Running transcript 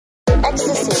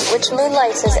Ecstasy, which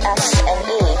moonlights as X and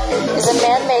E, is a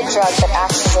man-made drug that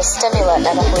acts as a stimulant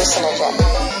and a hallucinogen.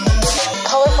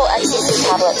 Colorful ecstasy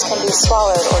tablets can be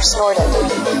swallowed or snorted.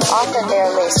 Often they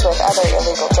are laced with other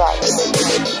illegal drugs.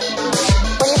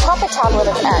 When you pop a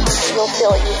tablet of X, you'll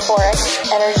feel euphoric,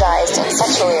 energized, and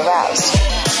sexually aroused.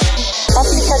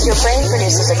 That's because your brain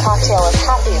produces a cocktail of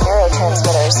happy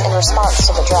neurotransmitters in response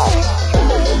to the drug.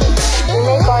 You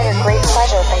may garner great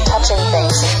pleasure from touching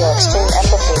things and feel extreme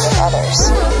empathy with others.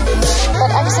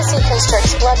 But ecstasy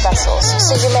constricts blood vessels,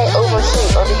 so you may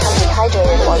overheat or become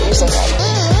dehydrated while using it.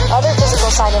 Other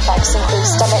physical side effects include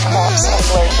stomach cramps and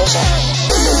blurred vision.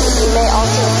 You may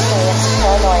also experience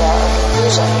paranoia or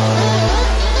confusion.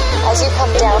 As you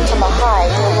come down from a high,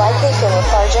 you'll likely feel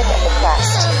lethargic and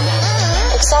depressed.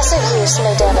 Excessive use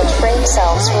may damage brain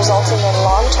cells, resulting in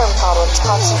long-term problems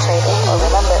concentrating or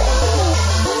remembering.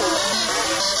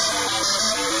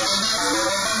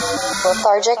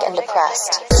 Lethargic and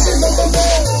depressed.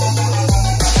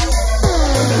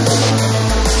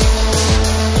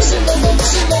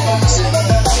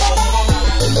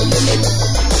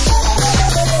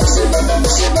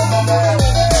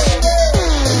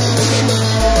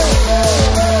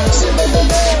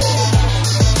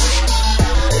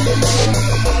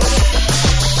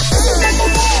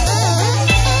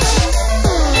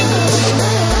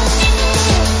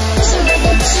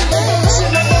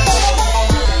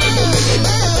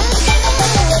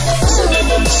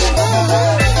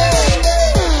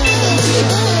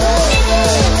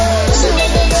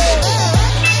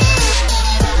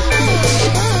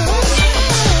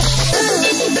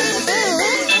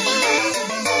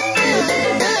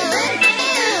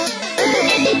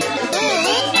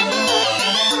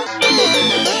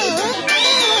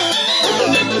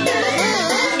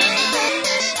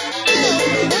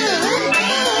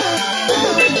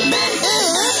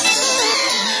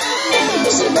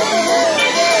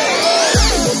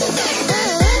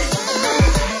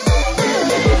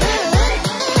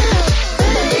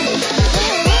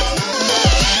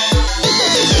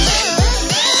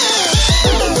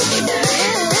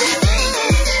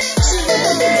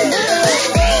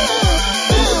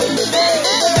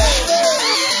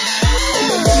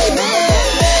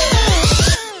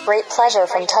 Great pleasure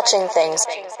from touching things.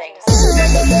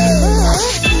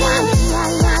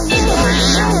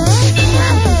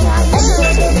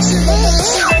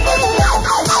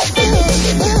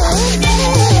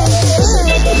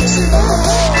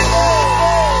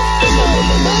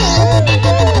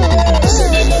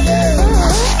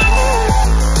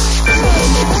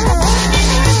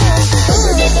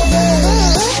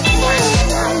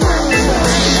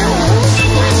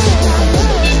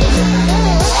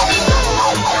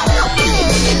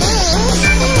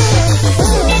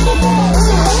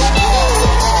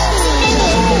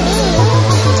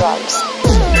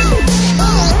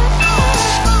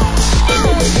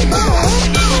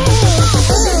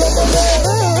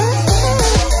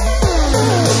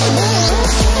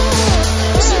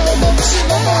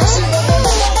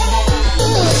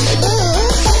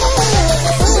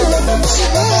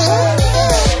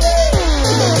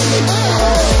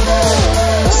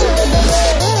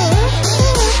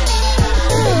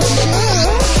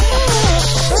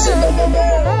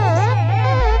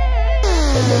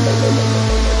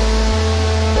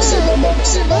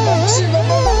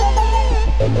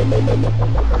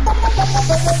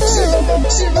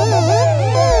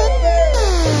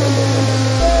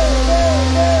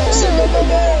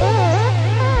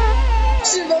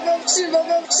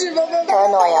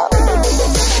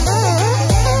 Paranoia.